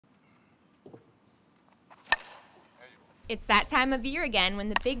It's that time of year again when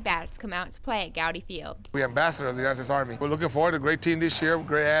the Big Bats come out to play at Gowdy Field. We're ambassador of the United States Army. We're looking forward to a great team this year,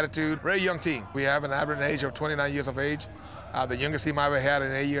 great attitude, very young team. We have an average age of 29 years of age. The youngest team I've ever had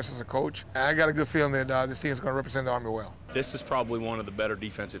in 8 years as a coach. And I got a good feeling that this team is going to represent the Army well. This is probably one of the better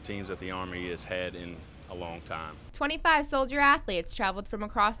defensive teams that the Army has had in a long time. 25 soldier athletes traveled from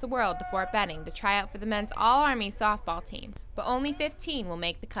across the world to Fort Benning to try out for the men's All-Army softball team, but only 15 will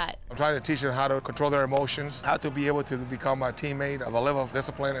make the cut. I'm trying to teach them how to control their emotions, how to be able to become a teammate of a level of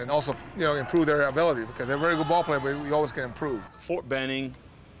discipline, and also, improve their ability, because they're very good ball players, but we always can improve. Fort Benning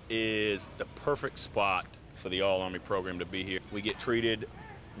is the perfect spot for the All-Army program to be here. We get treated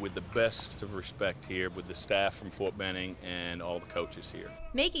with the best of respect here with the staff from Fort Benning and all the coaches here.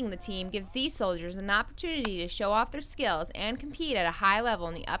 Making the team gives these soldiers an opportunity to show off their skills and compete at a high level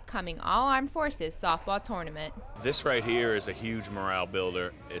in the upcoming All-Armed Forces softball tournament. This right here is a huge morale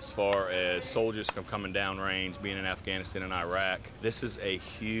builder as far as soldiers from coming down range, being in Afghanistan and Iraq. This is a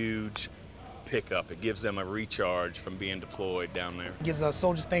huge pickup. It gives them a recharge from being deployed down there. It gives us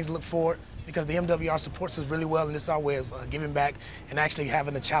soldiers things to look forward, because the MWR supports us really well, and this is our way of giving back and actually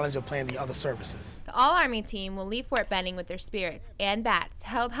having the challenge of playing the other services. The All-Army team will leave Fort Benning with their spirits and bats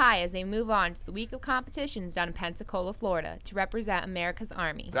held high as they move on to the week of competitions down in Pensacola, Florida to represent America's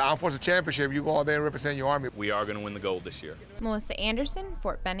Army. The Armed Forces Championship, you go out there and represent your Army. We are going to win the gold this year. Melissa Anderson,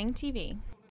 Fort Benning TV.